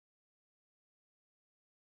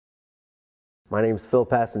My name's Phil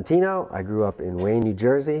Passantino. I grew up in Wayne, New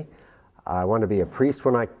Jersey. I wanted to be a priest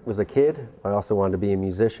when I was a kid. I also wanted to be a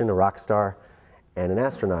musician, a rock star, and an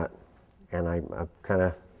astronaut. And I kind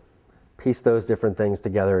of pieced those different things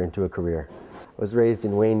together into a career. I was raised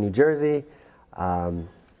in Wayne, New Jersey.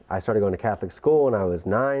 I started going to Catholic school when I was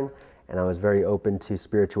 9, and I was very open to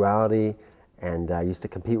spirituality, and I used to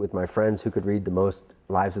compete with my friends who could read the most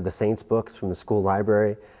Lives of the Saints books from the school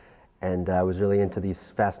library. And I was really into these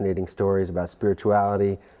fascinating stories about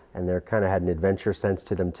spirituality, and they kind of had an adventure sense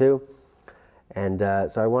to them too. And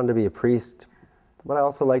so I wanted to be a priest, but I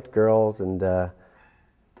also liked girls, and you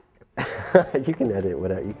can edit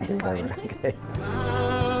whatever, you can do whatever, okay.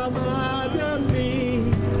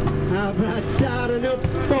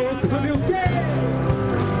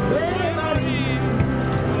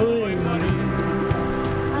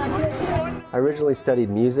 I originally studied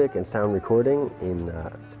music and sound recording in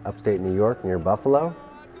upstate New York near Buffalo,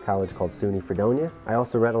 a college called SUNY Fredonia. I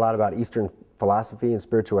also read a lot about Eastern philosophy and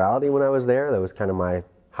spirituality when I was there. That was kind of my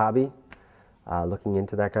hobby, looking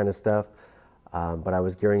into that kind of stuff. But I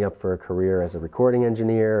was gearing up for a career as a recording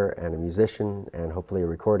engineer and a musician and hopefully a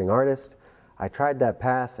recording artist. I tried that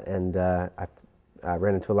path, and I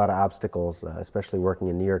ran into a lot of obstacles, especially working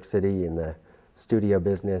in New York City in the studio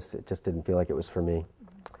business. It just didn't feel like it was for me.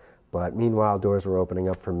 But meanwhile, doors were opening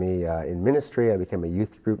up for me in ministry. I became a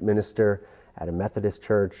youth group minister at a Methodist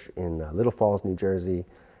church in Little Falls, New Jersey,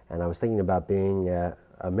 and I was thinking about being a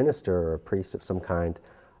minister or a priest of some kind.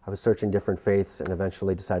 I was searching different faiths and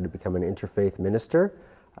eventually decided to become an interfaith minister.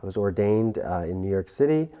 I was ordained in New York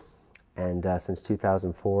City, and since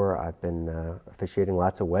 2004 I've been officiating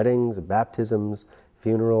lots of weddings, baptisms,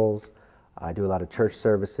 funerals. I do a lot of church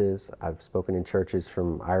services. I've spoken in churches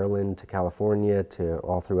from Ireland to California to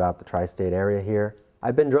all throughout the tri-state area here.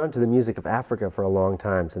 I've been drawn to the music of Africa for a long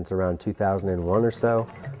time, since around 2001 or so.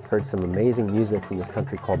 Heard some amazing music from this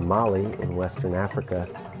country called Mali in Western Africa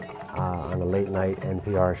on a late night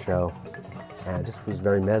NPR show. And it just was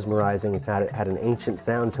very mesmerizing. It had an ancient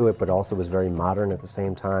sound to it, but also was very modern at the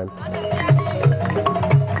same time.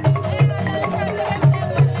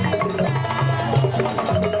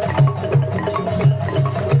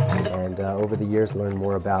 Over the years, learned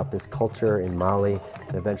more about this culture in Mali,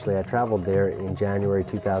 and eventually I traveled there in January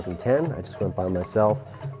 2010. I just went by myself,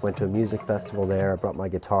 went to a music festival there, I brought my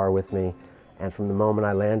guitar with me, and from the moment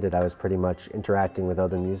I landed, I was pretty much interacting with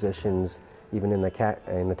other musicians, even in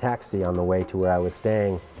the taxi on the way to where I was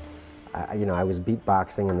staying. I was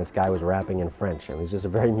beatboxing, and this guy was rapping in French. It was just a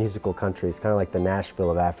very musical country. It's kind of like the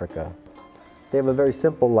Nashville of Africa. They have a very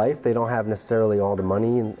simple life. They don't have necessarily all the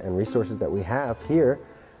money and resources that we have here.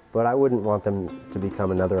 But I wouldn't want them to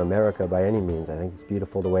become another America by any means. I think it's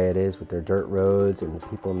beautiful the way it is with their dirt roads and the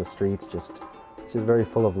people in the streets. It's just very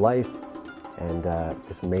full of life and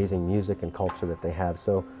this amazing music and culture that they have.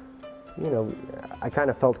 So, I kind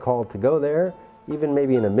of felt called to go there, even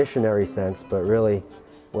maybe in a missionary sense, but really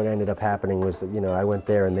what ended up happening was, I went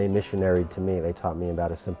there and they missionaried to me. They taught me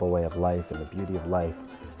about a simple way of life and the beauty of life,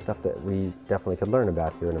 stuff that we definitely could learn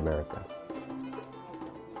about here in America.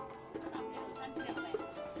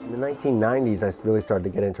 In the 1990s, I really started to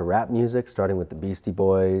get into rap music, starting with the Beastie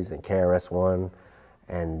Boys and KRS-One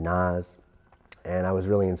and Nas. And I was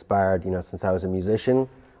really inspired, since I was a musician,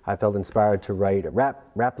 I felt inspired to write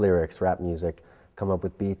rap lyrics, rap music, come up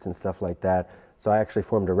with beats and stuff like that. So I actually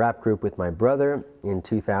formed a rap group with my brother in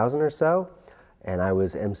 2000 or so, and I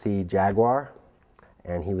was MC Jaguar,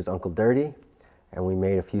 and he was Uncle Dirty, and we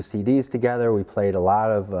made a few CDs together. We played a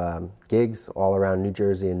lot of gigs all around New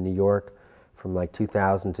Jersey and New York, from like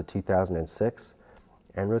 2000 to 2006,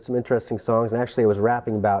 and wrote some interesting songs. And actually I was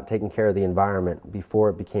rapping about taking care of the environment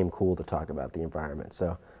before it became cool to talk about the environment.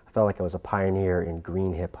 So I felt like I was a pioneer in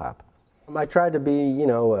green hip hop. I tried to be,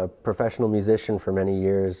 a professional musician for many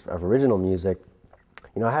years of original music.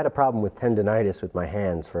 I had a problem with tendinitis with my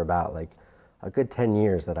hands for about like a good 10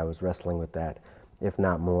 years that I was wrestling with that, if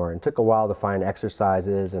not more. And it took a while to find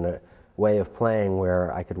exercises and a way of playing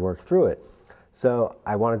where I could work through it. So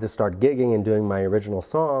I wanted to start gigging and doing my original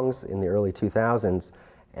songs in the early 2000s,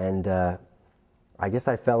 and I guess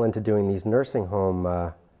I fell into doing these nursing home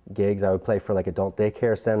gigs. I would play for like adult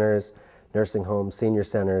daycare centers, nursing homes, senior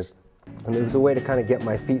centers, and it was a way to kind of get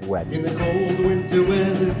my feet wet. In the cold winter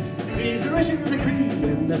weather, seas are rushing to the creek,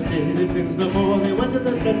 when the citizens no more, they went to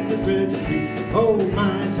the census registry. Oh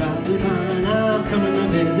my child divine, I'm coming to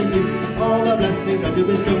visit you, all the blessings that you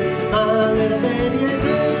bestow, my little baby is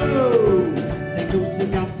oh.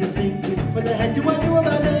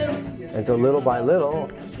 And so little by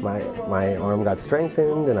little, my arm got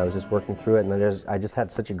strengthened, and I was just working through it, and I just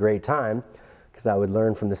had such a great time because I would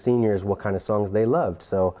learn from the seniors what kind of songs they loved.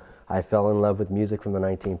 So I fell in love with music from the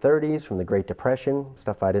 1930s, from the Great Depression,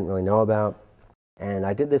 stuff I didn't really know about. And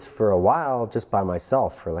I did this for a while just by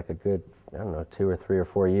myself for like a good, I don't know, 2 or 3 or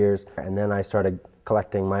 4 years. And then I started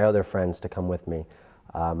collecting my other friends to come with me.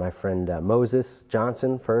 My friend Moses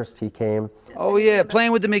Johnson first, he came. Oh yeah,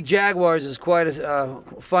 playing with the McJaguars is quite a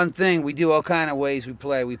fun thing. We do all kind of ways we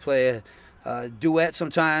play. We play a duet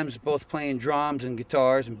sometimes, both playing drums and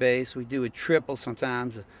guitars and bass. We do a triple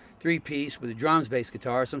sometimes, a 3-piece with a drums, bass,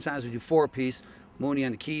 guitar. Sometimes we do 4-piece, Mooney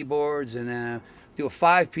on the keyboards, and then do a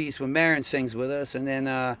 5-piece when Marin sings with us, and then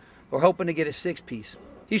we're hoping to get a 6-piece.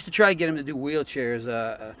 Used to try to get them to do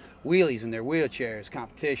wheelchairs, wheelies in their wheelchairs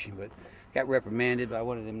competition, but got reprimanded by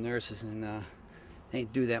one of them nurses, and they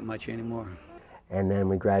ain't do that much anymore. And then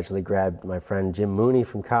we gradually grabbed my friend Jim Mooney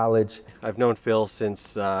from college. I've known Phil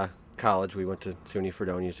since college. We went to SUNY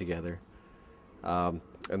Fredonia together.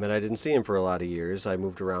 And then I didn't see him for a lot of years. I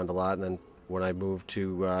moved around a lot, and then when I moved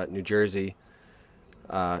to New Jersey,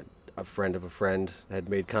 a friend of a friend had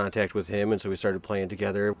made contact with him, and so we started playing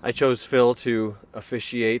together. I chose Phil to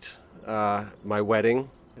officiate my wedding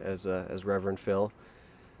as Reverend Phil.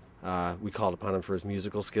 We called upon him for his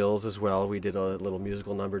musical skills as well. We did a little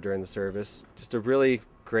musical number during the service. Just a really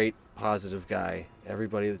great, positive guy.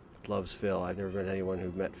 Everybody loves Phil. I've never met anyone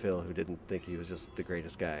who met Phil who didn't think he was just the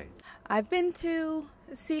greatest guy. I've been to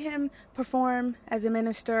see him perform as a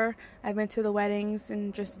minister. I've been to the weddings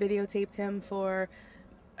and just videotaped him for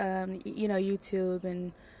you know, YouTube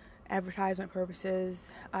and advertisement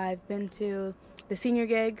purposes. I've been to the senior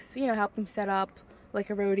gigs, you know, helped him set up like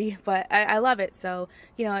a roadie, but I love it. So,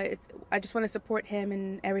 you know, I just want to support him,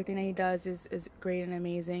 and everything that he does is great and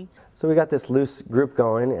amazing. So we got this loose group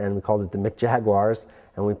going, and we called it the McJaguars,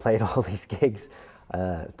 and we played all these gigs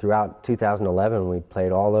throughout 2011. We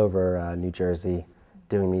played all over New Jersey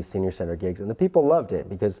doing these senior center gigs, and the people loved it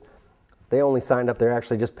because they only signed up. They're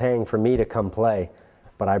actually just paying for me to come play.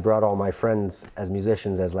 But I brought all my friends as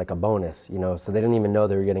musicians as like a bonus, you know, so they didn't even know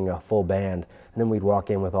they were getting a full band. And then we'd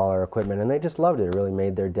walk in with all our equipment, and they just loved it. It really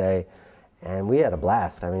made their day. And we had a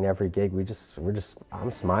blast. I mean, every gig,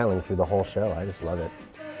 I'm smiling through the whole show. I just love it.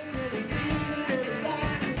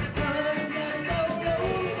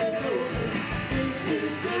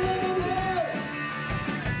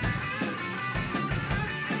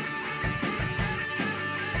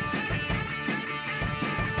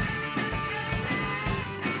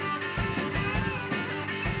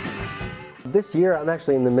 This year, I'm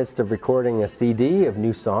actually in the midst of recording a CD of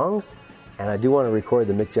new songs, and I do want to record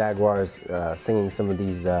the McJaguars singing some of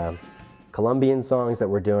these Colombian songs that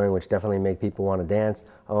we're doing, which definitely make people want to dance.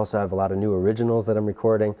 I also have a lot of new originals that I'm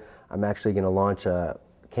recording. I'm actually going to launch a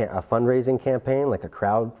fundraising campaign, like a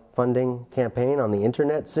crowdfunding campaign on the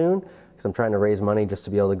internet soon, because I'm trying to raise money just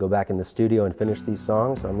to be able to go back in the studio and finish these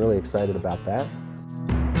songs, so I'm really excited about that.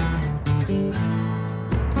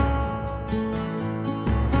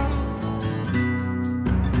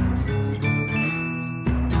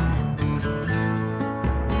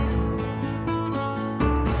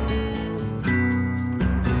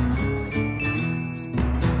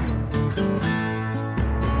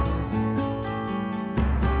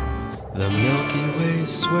 The Milky Way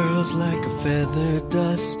swirls like a feather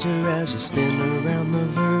duster as you spin around the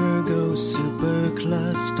Virgo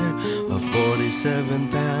supercluster of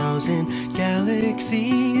 47,000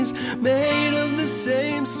 galaxies made of the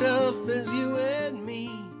same stuff as you and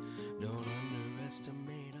me.